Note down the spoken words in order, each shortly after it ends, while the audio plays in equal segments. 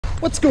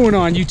What's going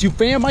on, YouTube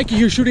fam? Mikey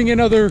here shooting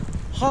another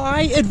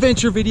high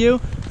adventure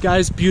video.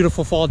 Guys,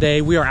 beautiful fall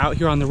day. We are out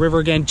here on the river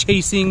again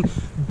chasing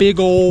big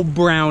old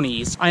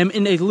brownies. I am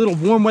in a little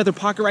warm weather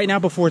pocket right now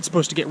before it's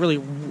supposed to get really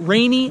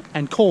rainy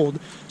and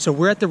cold. So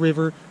we're at the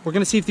river. We're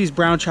gonna see if these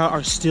brown trout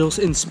are still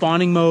in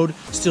spawning mode,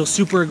 still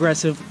super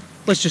aggressive.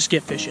 Let's just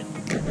get fishing.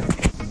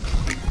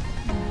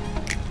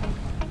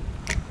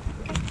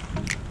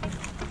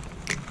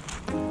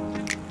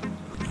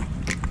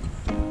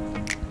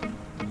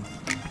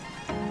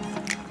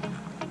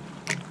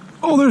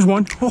 Oh, there's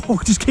one. Oh,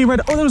 it just came right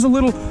up. Oh, there was a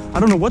little, I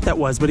don't know what that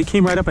was, but it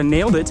came right up and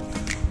nailed it.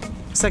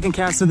 Second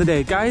cast of the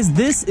day. Guys,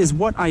 this is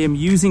what I am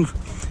using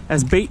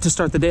as bait to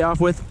start the day off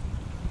with.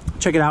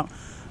 Check it out.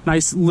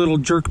 Nice little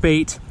jerk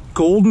bait,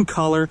 golden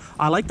color.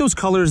 I like those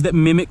colors that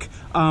mimic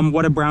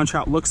what a brown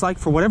trout looks like.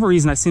 For whatever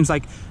reason, it seems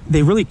like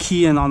they really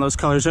key in on those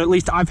colors, or at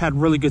least I've had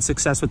really good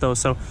success with those.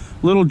 So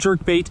little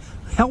jerk bait.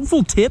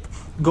 Helpful tip,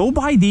 go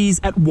buy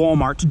these at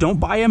Walmart. Don't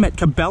buy them at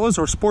Cabela's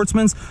or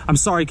Sportsman's. I'm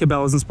sorry,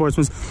 Cabela's and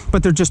Sportsman's,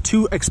 but they're just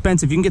too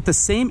expensive. You can get the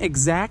same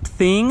exact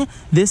thing,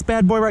 this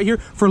bad boy right here,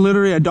 for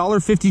literally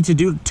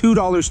 $1.50 to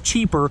 $2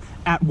 cheaper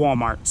at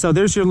Walmart. So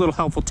there's your little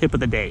helpful tip of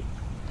the day.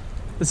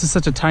 This is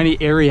such a tiny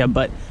area,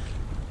 but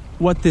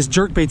what this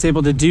jerkbait's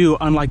able to do,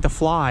 unlike the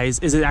flies,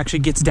 is it actually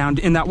gets down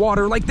in that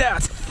water like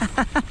that.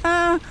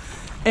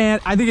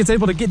 And I think it's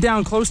able to get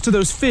down close to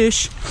those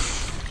fish.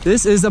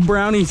 This is a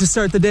brownie to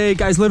start the day,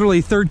 guys.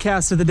 Literally third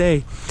cast of the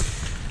day,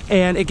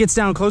 and it gets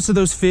down close to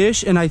those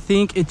fish, and I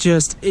think it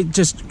just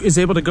is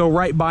able to go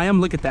right by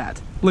them. Look at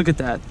that! Look at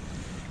that!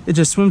 It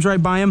just swims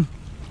right by them,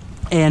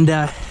 and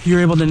you're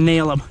able to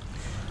nail them.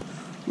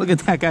 Look at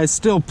that, guys.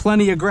 Still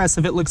plenty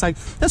aggressive. It looks like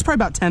that's probably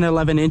about 10 or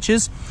 11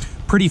 inches.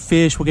 Pretty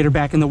fish. We'll get her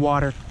back in the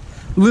water.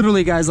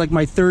 Literally, guys, like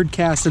my third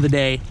cast of the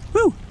day.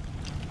 Woo!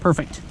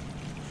 Perfect.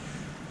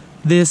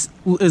 This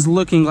is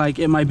looking like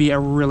it might be a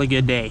really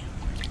good day.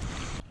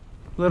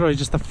 Literally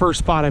just the first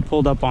spot I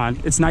pulled up on.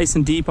 It's nice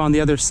and deep on the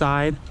other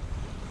side.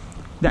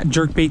 That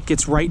jerkbait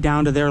gets right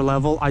down to their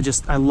level. I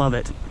love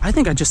it. I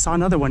think I just saw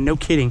another one, no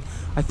kidding.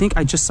 I think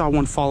I just saw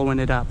one following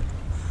it up.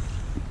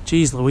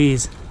 Jeez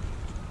Louise.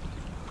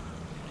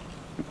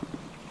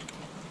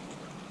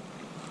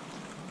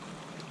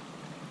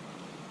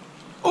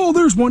 Oh,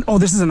 there's one. Oh,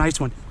 this is a nice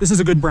one. This is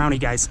a good brownie,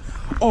 guys.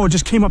 Oh, it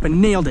just came up and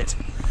nailed it.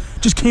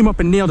 Just came up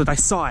and nailed it. I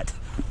saw it.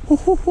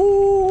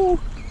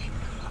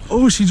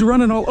 Oh, she's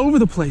running all over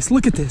the place.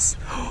 Look at this.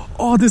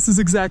 Oh, this is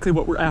exactly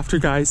what we're after,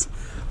 guys.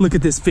 Look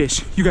at this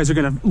fish. You guys are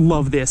gonna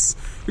love this.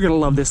 You're gonna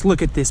love this.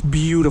 Look at this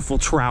beautiful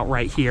trout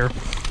right here.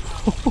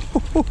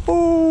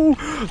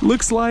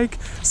 Looks like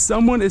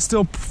someone is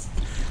still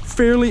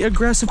fairly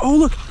aggressive. Oh,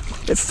 look,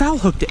 it foul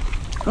hooked it.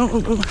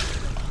 Oh.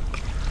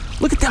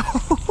 Look at that.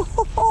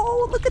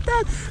 Oh, look at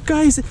that.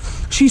 Guys,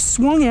 she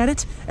swung at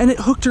it and it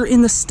hooked her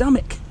in the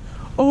stomach.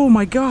 Oh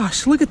my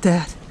gosh, look at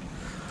that.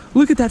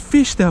 Look at that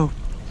fish though.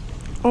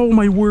 Oh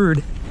my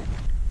word.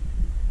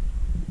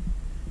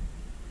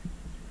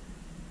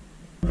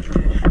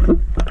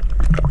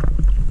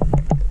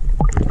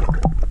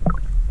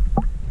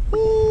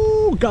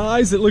 Oh,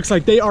 guys, it looks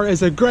like they are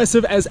as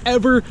aggressive as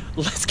ever.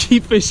 Let's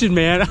keep fishing,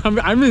 man.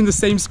 I'm in the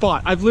same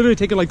spot. I've literally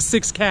taken like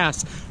 6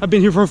 casts. I've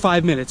been here for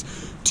 5 minutes.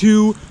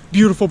 2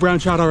 beautiful brown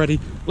trout already.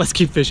 Let's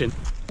keep fishing.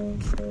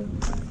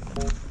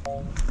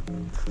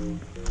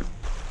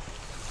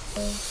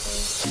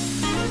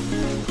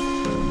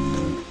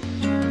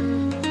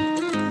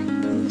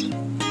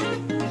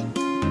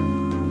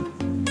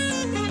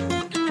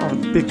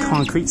 Big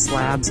concrete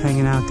slabs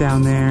hanging out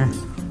down there.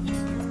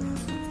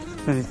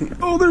 Anything?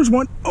 Oh, there's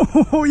one.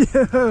 Oh,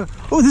 yeah.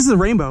 Oh, this is a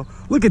rainbow.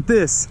 Look at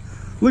this.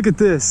 Look at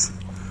this.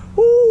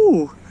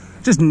 Ooh,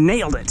 just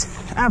nailed it.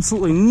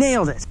 Absolutely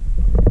nailed it.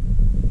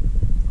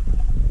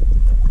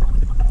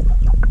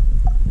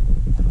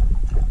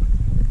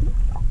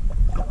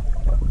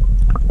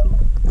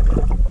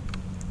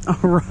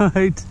 All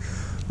right.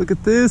 Look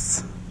at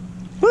this.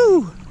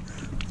 Woo.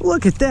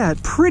 Look at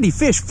that. Pretty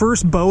fish.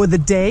 First bow of the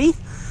day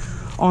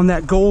on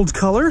that gold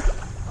color.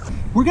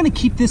 We're gonna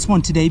keep this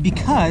one today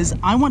because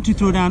I want to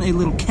throw down a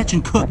little catch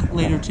and cook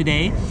later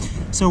today.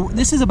 So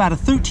this is about a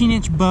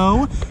 13-inch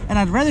bow, and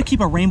I'd rather keep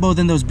a rainbow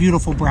than those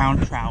beautiful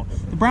brown trout.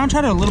 The brown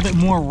trout are a little bit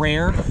more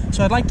rare,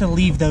 so I'd like to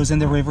leave those in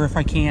the river if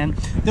I can.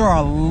 There are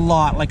a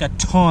lot, like a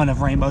ton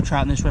of rainbow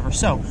trout in this river.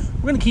 So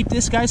we're gonna keep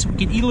this, guys, so we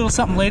can eat a little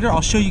something later. I'll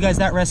show you guys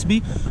that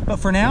recipe, but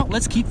for now,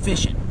 let's keep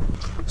fishing.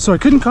 So I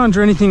couldn't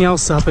conjure anything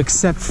else up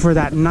except for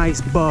that nice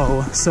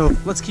bow, so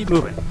let's keep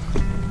moving.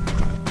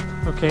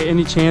 Okay,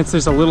 any chance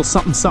there's a little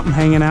something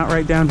hanging out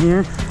right down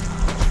here?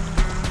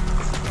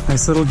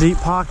 Nice little deep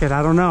pocket,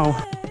 I don't know.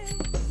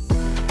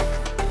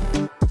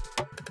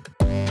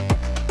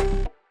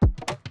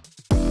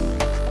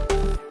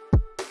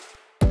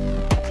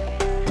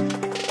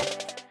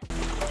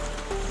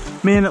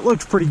 Man, it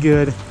looks pretty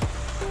good,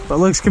 but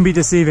looks can be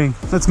deceiving.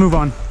 Let's move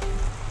on.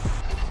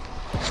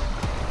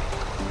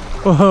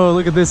 Oh,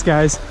 look at this,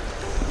 guys.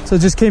 So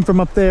it just came from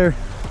up there.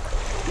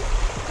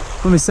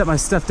 Let me set my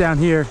stuff down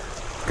here.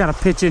 Got a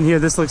pitch in here.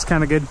 This looks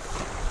kind of good.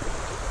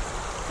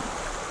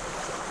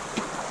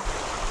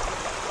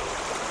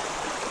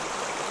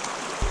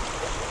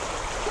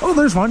 Oh,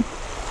 there's one.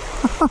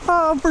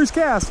 First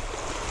cast.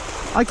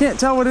 I can't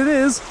tell what it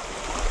is.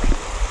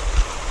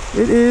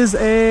 It is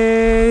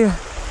a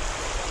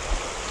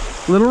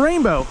little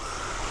rainbow.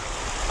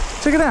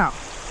 Check it out.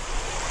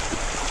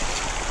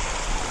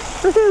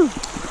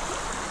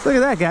 Woohoo! Look at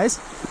that, guys.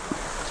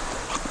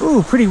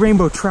 Ooh, pretty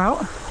rainbow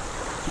trout.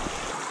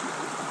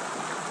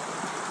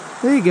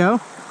 There you go.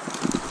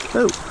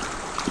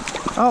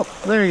 Oh,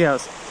 there he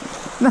goes.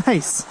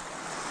 Nice.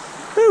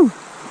 Woo!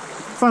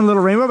 Fun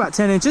little rainbow, about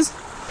 10 inches.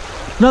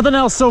 Nothing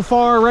else so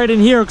far right in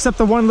here except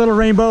the one little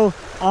rainbow.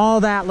 All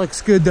that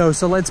looks good though,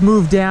 so let's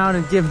move down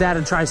and give that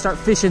a try. Start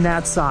fishing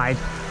that side.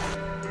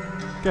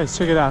 Guys,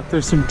 check it out.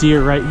 There's some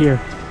deer right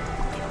here.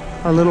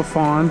 A little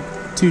fawn,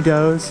 2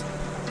 does.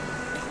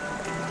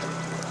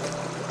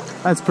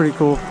 That's pretty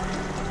cool.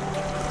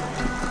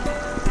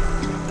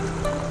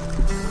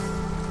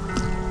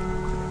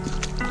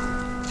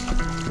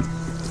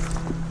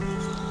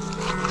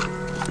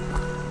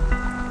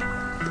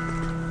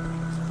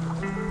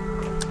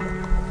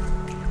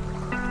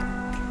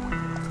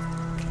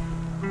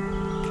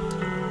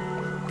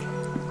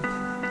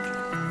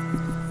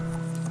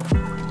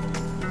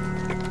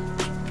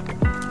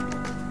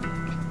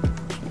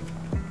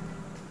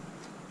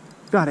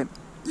 Got him.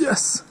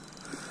 Yes.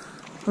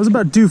 I was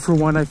about due for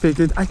one, I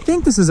figured. I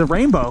think this is a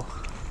rainbow.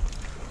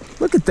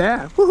 Look at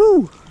that.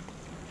 Woohoo!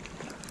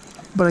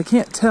 But I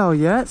can't tell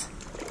yet.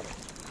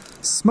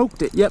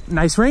 Smoked it. Yep,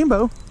 nice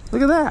rainbow.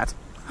 Look at that.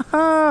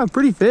 Haha,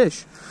 pretty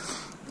fish.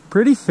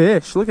 Pretty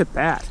fish. Look at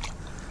that.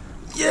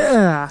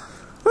 Yeah.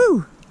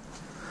 Woo!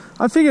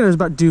 I figured I was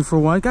about due for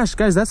one. Gosh,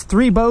 guys, that's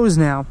 3 bows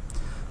now.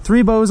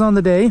 3 bows on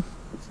the day.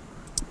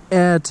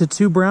 To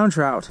 2 brown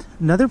trout.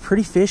 Another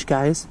pretty fish,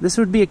 guys. This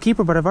would be a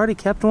keeper, but I've already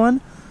kept one.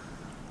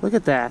 Look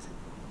at that.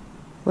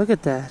 Look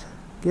at that.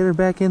 Get her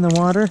back in the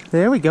water.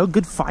 There we go.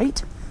 Good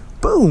fight.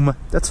 Boom.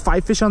 That's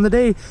 5 fish on the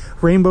day.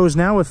 Rainbows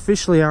now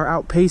officially are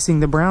outpacing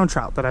the brown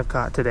trout that I've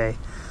caught today.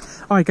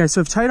 All right, guys,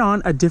 so I've tied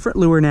on a different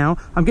lure now.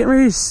 I'm getting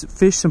ready to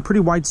fish some pretty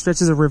wide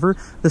stretches of river.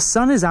 The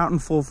sun is out in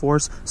full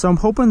force, so I'm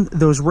hoping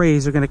those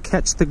rays are gonna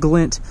catch the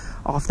glint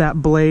off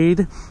that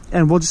blade,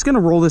 and we're just gonna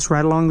roll this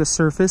right along the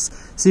surface,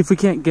 see if we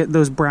can't get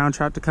those brown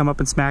trout to come up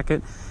and smack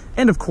it.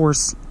 And of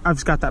course, I've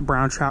just got that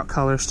brown trout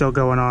color still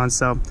going on,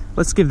 so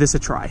let's give this a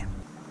try.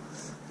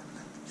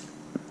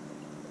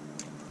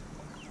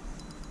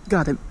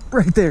 Got him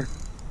right there.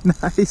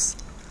 Nice.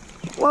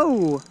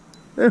 Whoa,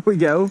 there we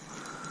go.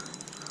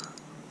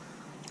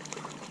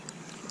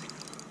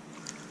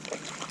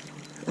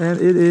 And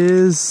it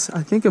is,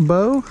 I think, a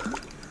bow.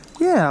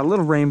 Yeah, a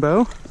little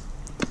rainbow.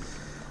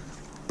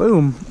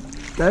 Boom.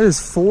 That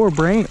is 4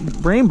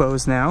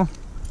 rainbows now.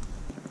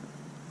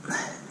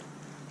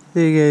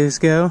 There you guys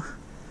go.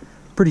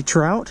 Pretty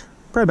trout.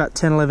 Probably about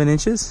 10, 11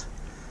 inches.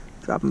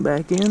 Drop them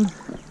back in.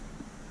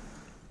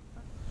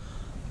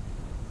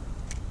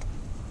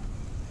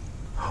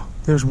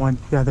 There's one.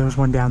 Yeah, there was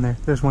one down there.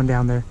 There's one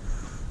down there.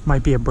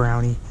 Might be a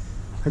brownie.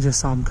 I just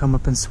saw him come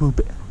up and swoop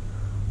it.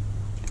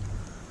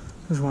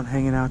 There's one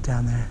hanging out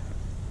down there.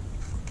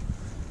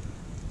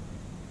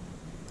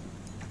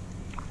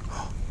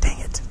 Oh,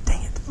 dang it,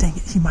 dang it, dang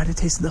it. He might have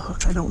tasted the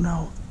hook, I don't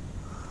know.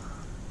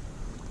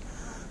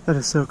 That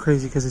is so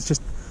crazy because it's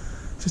just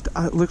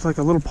it looked like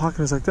a little pocket.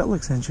 I was like, that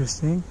looks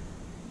interesting.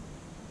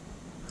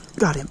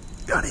 Got him,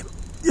 got him.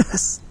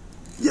 Yes,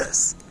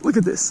 yes. Look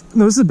at this.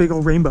 No, this is a big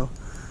old rainbow.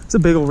 It's a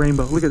big old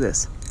rainbow. Look at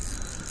this.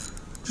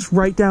 Just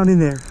right down in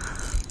there.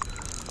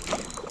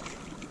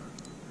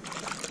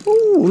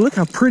 Ooh, look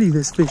how pretty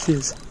this fish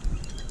is.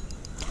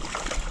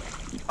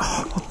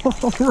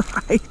 All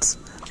right.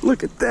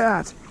 Look at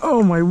that.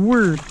 Oh my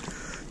word.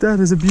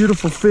 That is a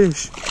beautiful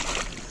fish.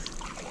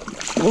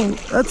 Whoa,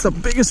 that's the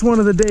biggest one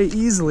of the day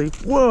easily.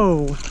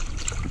 Whoa.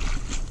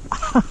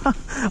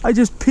 I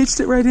just pitched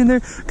it right in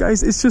there.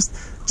 Guys, it's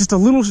just a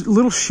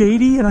little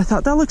shady, and I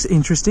thought that looks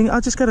interesting. I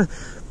just gotta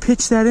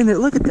pitch that in there.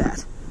 Look at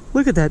that.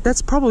 Look at that.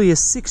 That's probably a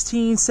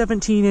 16,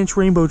 17 inch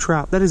rainbow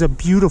trout. That is a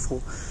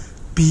beautiful,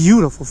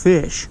 beautiful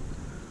fish.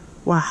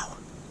 Wow.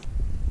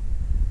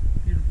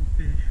 Beautiful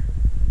fish.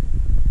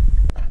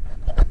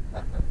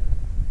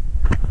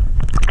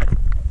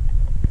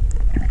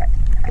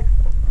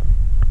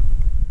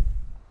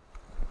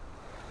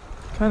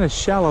 Kind of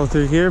shallow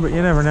through here, but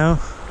you never know.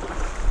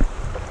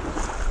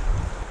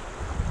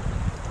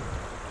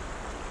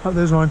 Oh,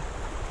 there's one.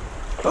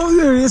 Oh,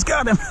 there he is.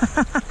 Got him.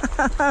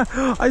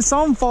 I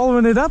saw him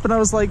following it up, and I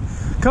was like,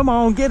 come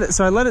on, get it.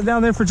 So I let it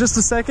down there for just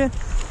a second,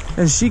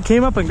 and she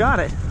came up and got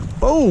it.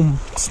 Boom.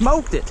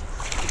 Smoked it.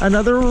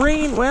 Another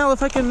well,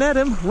 if I can net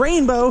him,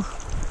 rainbow.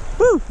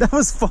 Woo, that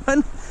was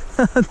fun.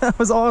 That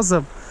was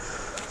awesome.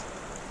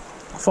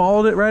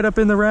 Followed it right up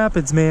in the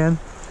rapids, man.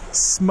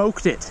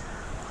 Smoked it.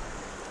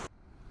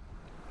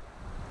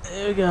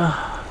 There we go.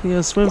 You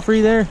gonna swim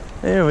free there?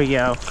 There we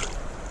go.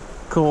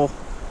 Cool.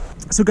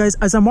 So guys,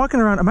 as I'm walking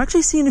around, I'm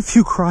actually seeing a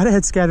few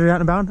crawdads scattered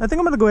out and about. I think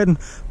I'm gonna go ahead and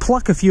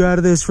pluck a few out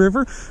of this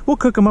river. We'll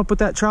cook them up with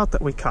that trout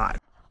that we caught.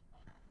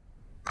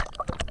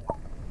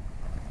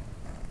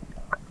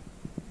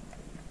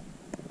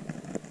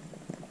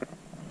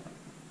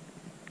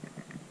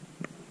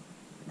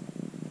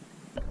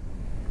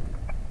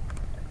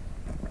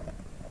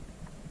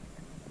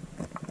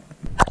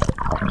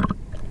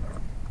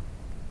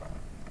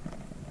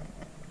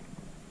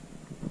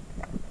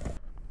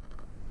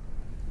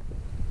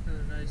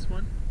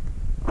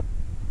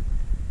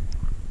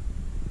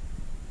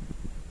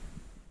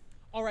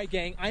 All right,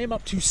 gang, I am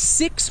up to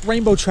 6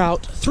 rainbow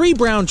trout, 3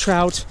 brown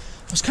trout.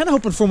 I was kind of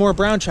hoping for more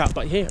brown trout,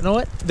 but hey, you know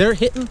what? They're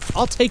hitting.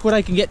 I'll take what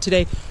I can get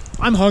today.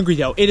 I'm hungry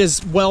though. It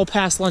is well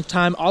past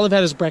lunchtime. All I've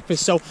had is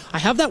breakfast. So I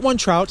have that 1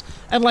 trout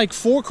and like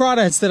 4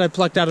 crawdads that I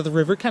plucked out of the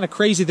river. Kind of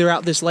crazy they're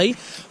out this late.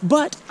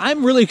 But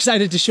I'm really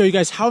excited to show you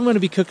guys how I'm going to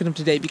be cooking them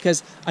today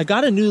because I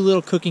got a new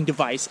little cooking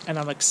device and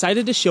I'm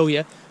excited to show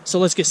you. So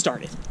let's get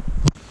started.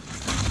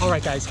 All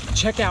right, guys,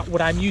 check out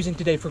what I'm using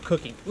today for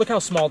cooking. Look how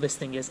small this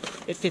thing is.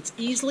 It fits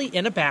easily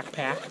in a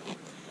backpack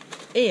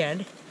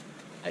and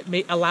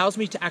it allows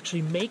me to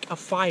actually make a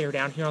fire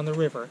down here on the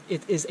river.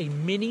 It is a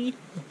mini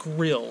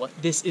grill.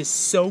 This is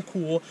so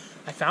cool.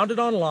 I found it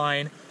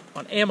online,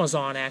 on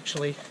Amazon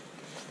actually.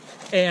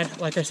 And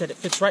like I said, it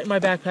fits right in my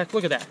backpack.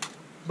 Look at that.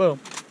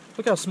 Boom.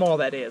 Look how small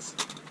that is.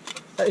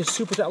 That is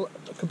super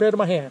compared to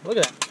my hand. Look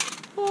at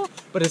that. Oh,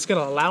 but it's going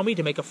to allow me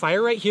to make a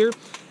fire right here.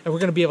 And we're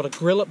going to be able to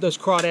grill up those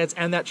crawdads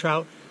and that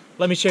trout.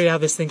 Let me show you how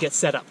this thing gets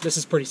set up. This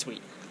is pretty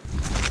sweet.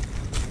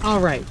 All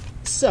right,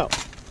 so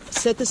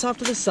set this off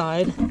to the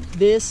side.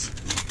 This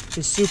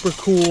is super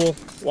cool.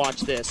 Watch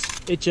this.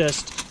 It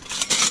just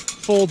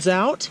folds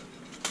out.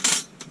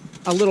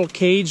 A little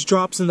cage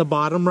drops in the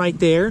bottom right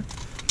there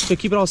to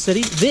keep it all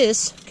steady.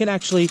 This can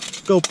actually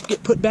go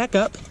get put back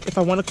up if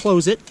I want to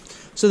close it.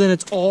 So then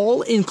it's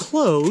all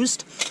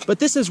enclosed, but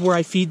this is where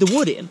I feed the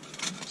wood in.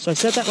 So I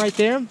set that right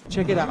there.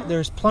 Check it out.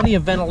 There's plenty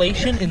of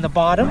ventilation in the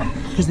bottom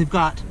because they've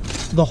got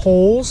the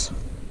holes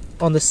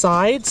on the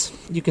sides.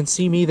 You can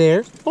see me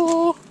there.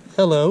 Oh,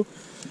 hello,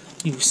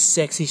 you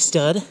sexy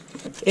stud.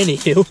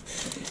 Anywho,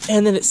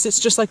 and then it sits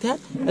just like that.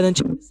 And then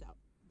check this out.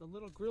 The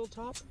little grill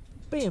top,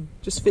 bam,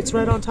 just fits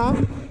right on top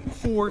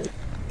for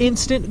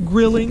instant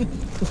grilling.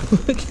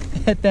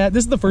 Look at that.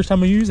 This is the first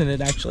time I'm using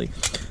it, actually.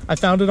 I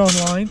found it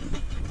online,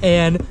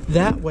 and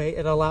that way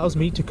it allows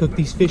me to cook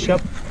these fish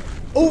up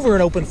over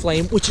an open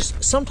flame, which is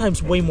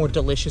sometimes way more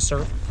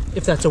deliciouser,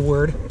 if that's a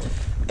word.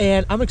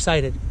 And I'm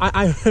excited.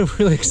 I'm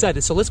really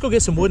excited. So let's go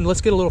get some wood and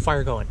let's get a little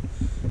fire going.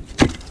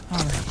 All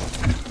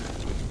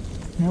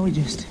right. Now we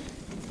just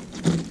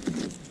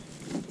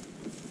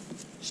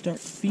start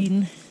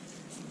feeding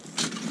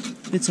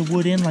bits of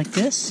wood in like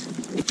this.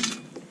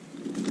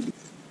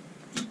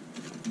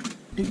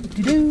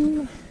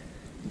 Do-do-do.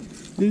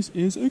 This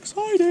is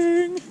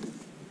exciting.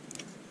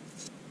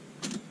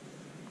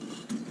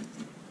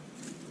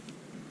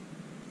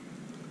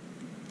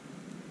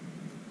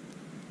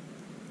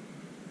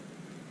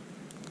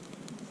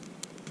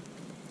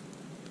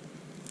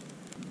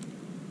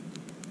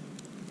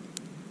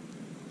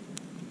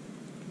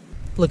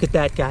 Look at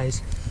that,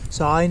 guys.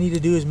 So all I need to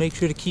do is make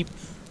sure to keep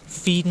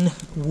feeding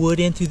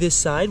wood in through this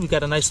side. We've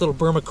got a nice little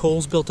berm of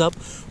coals built up.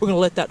 We're gonna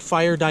let that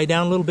fire die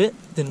down a little bit,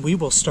 then we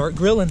will start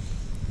grilling.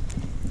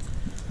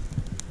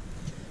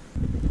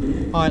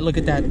 All right, look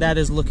at that. That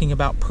is looking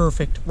about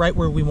perfect, right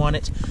where we want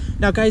it.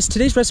 Now, guys,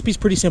 today's recipe is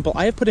pretty simple.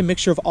 I have put a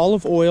mixture of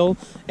olive oil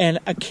and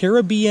a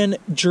Caribbean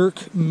jerk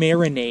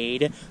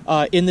marinade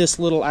in this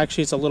little,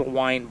 actually it's a little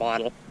wine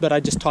bottle, but I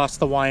just tossed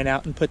the wine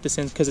out and put this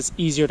in because it's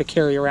easier to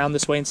carry around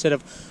this way instead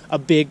of a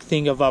big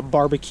thing of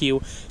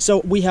barbecue. So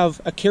we have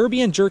a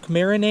Caribbean jerk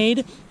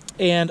marinade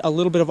and a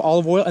little bit of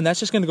olive oil, and that's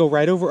just gonna go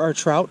right over our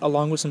trout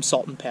along with some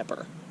salt and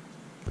pepper.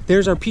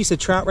 There's our piece of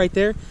trout right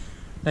there.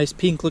 Nice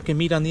pink looking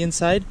meat on the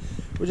inside.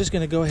 We're just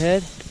gonna go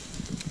ahead,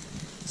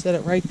 set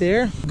it right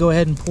there. Go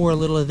ahead and pour a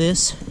little of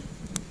this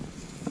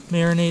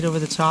marinade over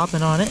the top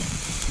and on it.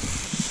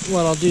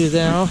 What I'll do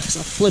now is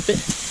I'll flip it.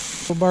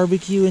 We'll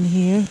barbecue in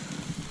here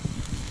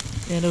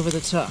and over the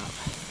top.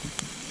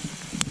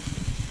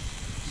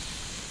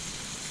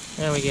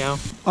 There we go.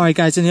 All right,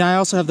 guys, and I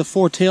also have the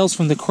 4 tails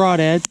from the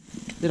crawdad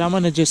that I'm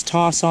gonna just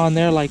toss on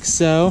there like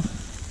so.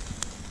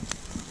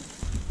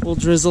 We'll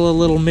drizzle a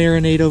little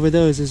marinade over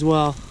those as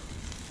well.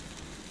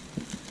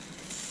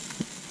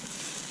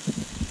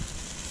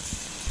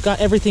 Got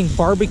everything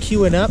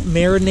barbecuing up,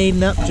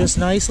 marinating up just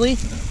nicely.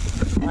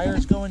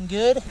 Fire's going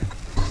good.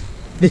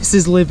 This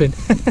is living.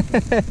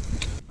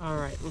 All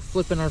right, we're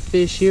flipping our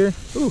fish here.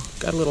 Ooh,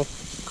 got a little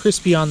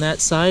crispy on that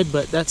side,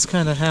 but that's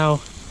kind of how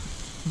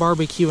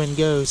barbecuing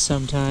goes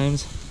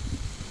sometimes.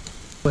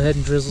 Go ahead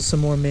and drizzle some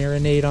more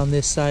marinade on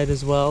this side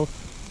as well.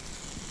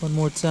 One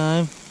more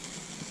time.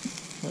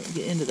 Let's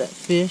get into that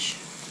fish.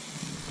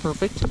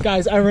 Perfect.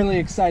 Guys, I'm really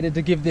excited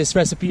to give this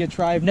recipe a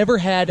try. I've never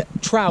had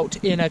trout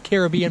in a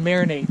Caribbean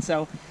marinade,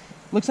 so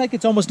looks like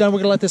it's almost done. We're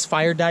gonna let this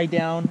fire die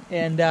down,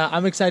 and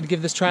I'm excited to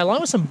give this a try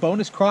along with some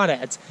bonus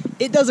crawdads.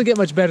 It doesn't get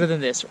much better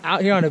than this.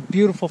 Out here on a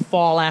beautiful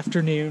fall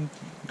afternoon,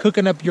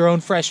 cooking up your own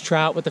fresh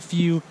trout with a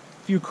few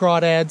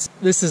crawdads.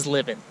 This is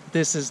living.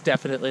 This is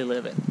definitely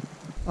living.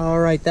 All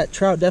right, that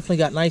trout definitely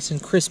got nice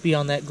and crispy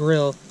on that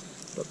grill,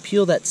 but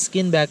peel that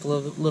skin back a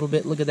little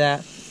bit. Look at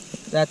that.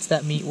 That's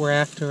that meat we're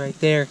after right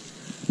there.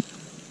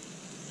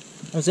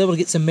 I was able to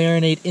get some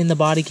marinade in the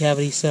body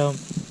cavity, so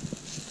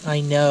I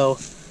know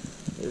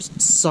there's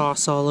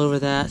sauce all over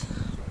that.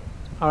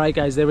 All right,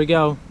 guys, there we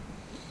go.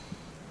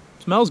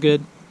 Smells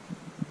good.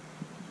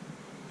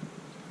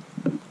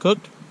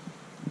 Cooked.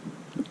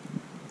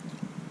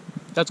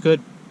 That's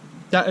good.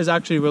 That is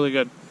actually really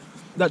good.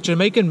 That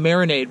Jamaican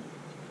marinade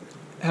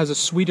has a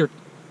sweeter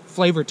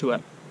flavor to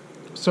it.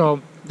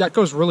 So that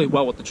goes really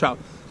well with the trout.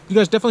 You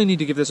guys definitely need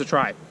to give this a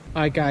try.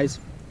 All right, guys.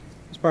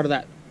 It's part of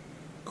that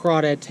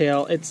crawdad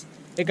tail. It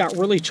got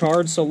really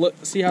charred, so look,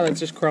 see how that's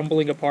just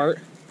crumbling apart?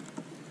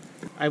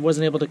 I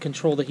wasn't able to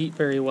control the heat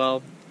very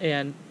well,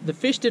 and the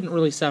fish didn't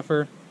really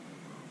suffer,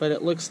 but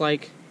it looks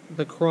like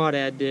the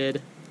crawdad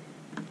did.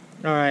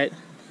 All right,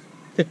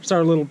 there's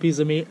our little piece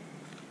of meat.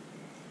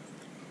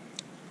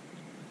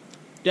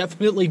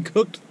 Definitely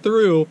cooked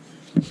through.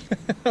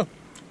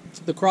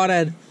 The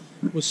crawdad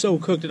was so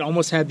cooked it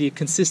almost had the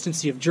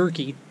consistency of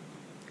jerky,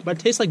 but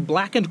it tastes like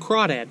blackened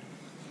crawdad.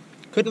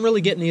 Couldn't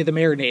really get any of the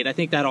marinade. I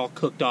think that all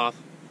cooked off.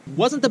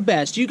 Wasn't the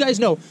best. You guys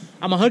know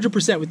I'm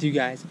 100% with you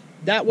guys.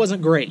 That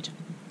wasn't great.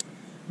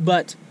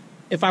 But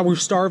if I were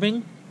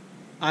starving,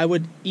 I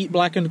would eat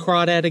blackened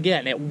crawdad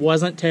again. It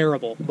wasn't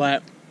terrible,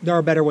 but there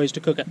are better ways to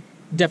cook it.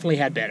 Definitely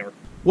had better.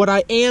 What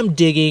I am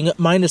digging,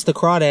 minus the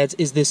crawdads,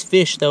 is this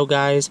fish, though,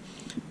 guys.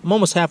 I'm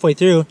almost halfway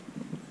through,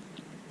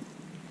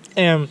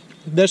 and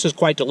this is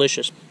quite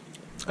delicious.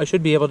 I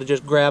should be able to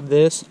just grab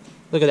this.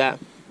 Look at that.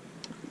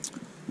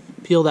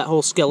 Peel that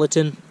whole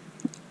skeleton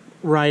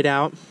right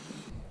out.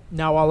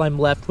 Now all I'm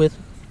left with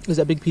is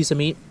that big piece of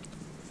meat.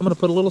 I'm going to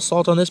put a little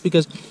salt on this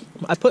because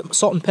I put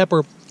salt and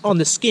pepper on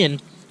the skin,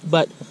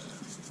 but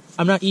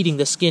I'm not eating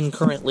the skin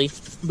currently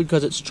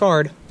because it's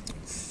charred.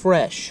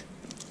 Fresh,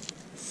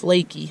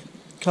 flaky,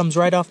 comes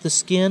right off the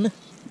skin.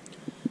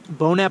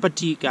 Bon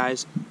appetit,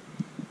 guys.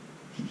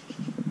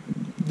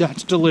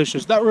 That's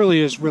delicious. That really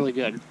is really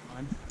good.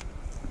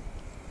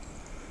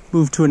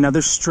 Move to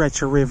another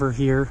stretch of river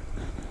here.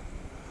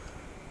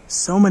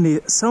 So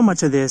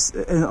much of this,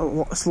 and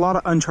it's a lot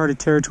of uncharted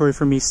territory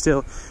for me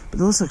still, but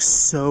this looks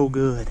so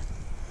good.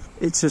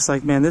 It's just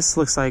like, man, this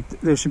looks like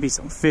there should be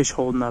some fish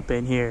holding up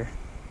in here.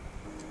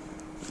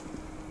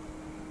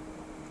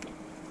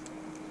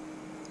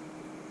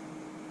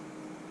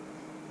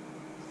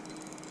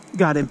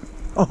 Got him.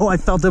 Oh, I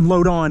felt him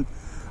load on.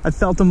 I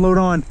felt him load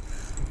on.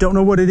 Don't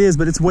know what it is,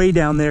 but it's way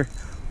down there.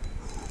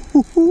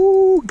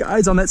 Woohoo!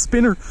 Guys, on that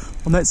spinner.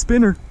 On that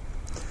spinner.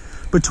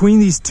 Between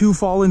these two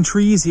fallen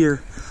trees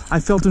here, I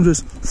felt him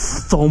just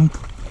thump.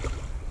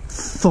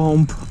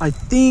 Thump. I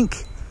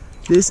think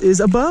this is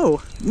a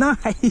bow.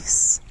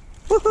 Nice.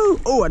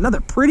 Woohoo! Oh,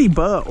 another pretty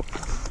bow.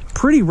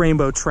 Pretty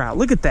rainbow trout.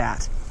 Look at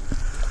that.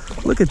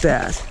 Look at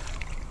that.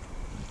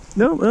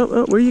 No,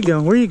 oh, where you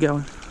going? Where you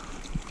going?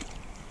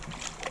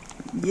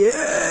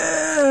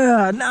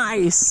 Yeah,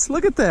 nice.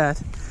 Look at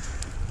that.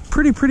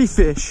 Pretty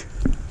fish.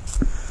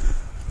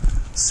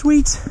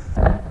 Sweet.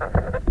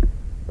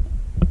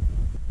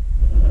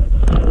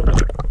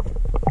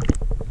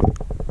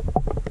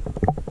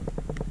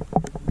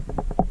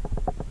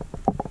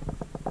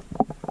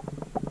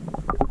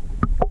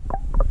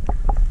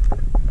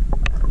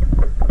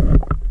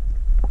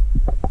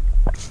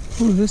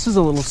 Ooh, this is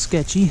a little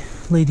sketchy,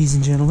 ladies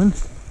and gentlemen.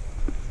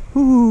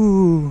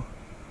 Ooh.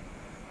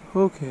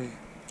 Okay.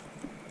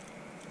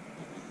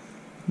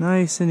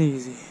 Nice and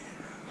easy.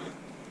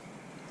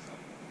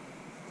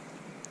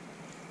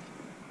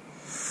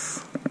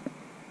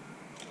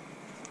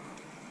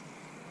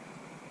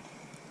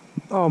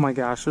 Oh my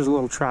gosh, there's a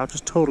little trout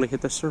just totally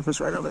hit the surface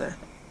right over there.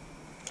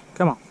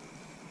 Come on.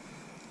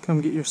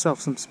 Come get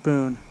yourself some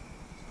spoon.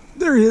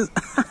 There he is.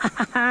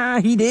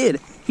 He did.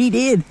 He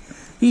did.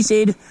 He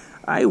said,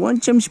 I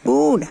want some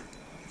spoon.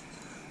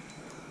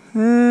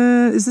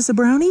 Is this a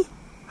brownie?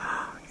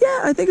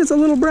 Yeah, I think it's a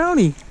little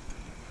brownie.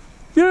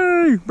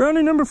 Yay!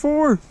 Brownie number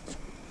 4.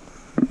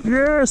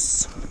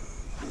 Yes!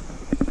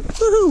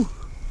 Woohoo!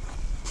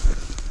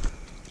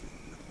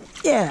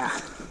 Yeah,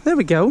 there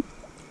we go.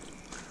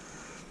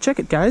 Check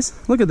it, guys.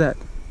 Look at that.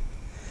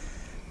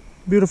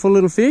 Beautiful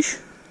little fish.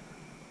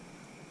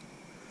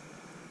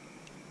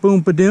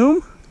 Boom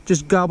ba-doom.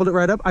 Just gobbled it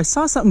right up. I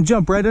saw something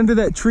jump right under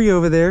that tree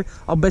over there.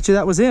 I'll bet you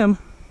that was him.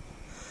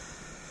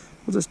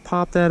 We'll just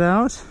pop that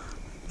out.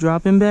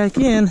 Drop him back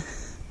in.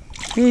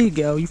 There you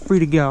go. You're free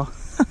to go.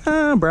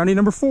 Brownie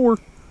number 4.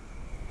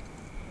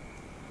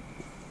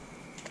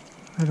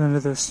 Right under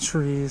those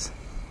trees.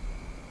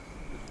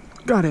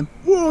 Got him.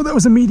 Whoa, that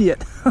was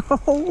immediate.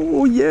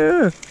 Oh,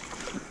 yeah.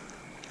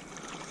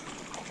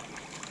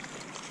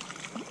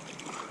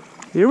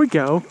 Here we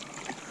go.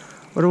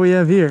 What do we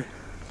have here?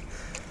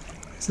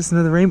 Is this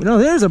another rainbow? No,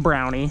 there's a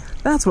brownie.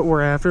 That's what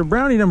we're after.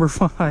 Brownie number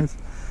 5.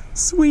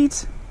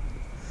 Sweet.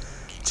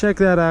 Check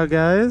that out,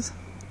 guys.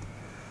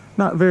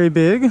 Not very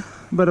big,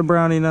 but a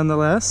brownie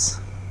nonetheless.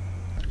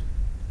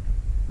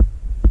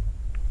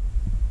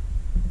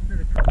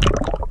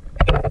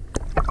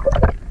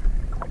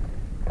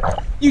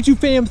 YouTube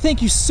fam,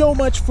 thank you so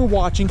much for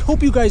watching.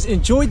 Hope you guys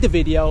enjoyed the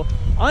video.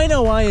 I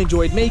know I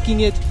enjoyed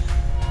making it.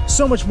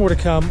 So much more to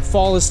come.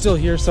 Fall is still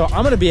here, so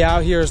I'm gonna be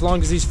out here as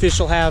long as these fish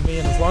will have me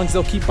and as long as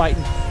they'll keep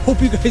biting.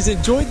 Hope you guys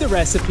enjoyed the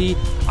recipe.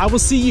 I will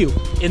see you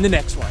in the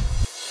next one.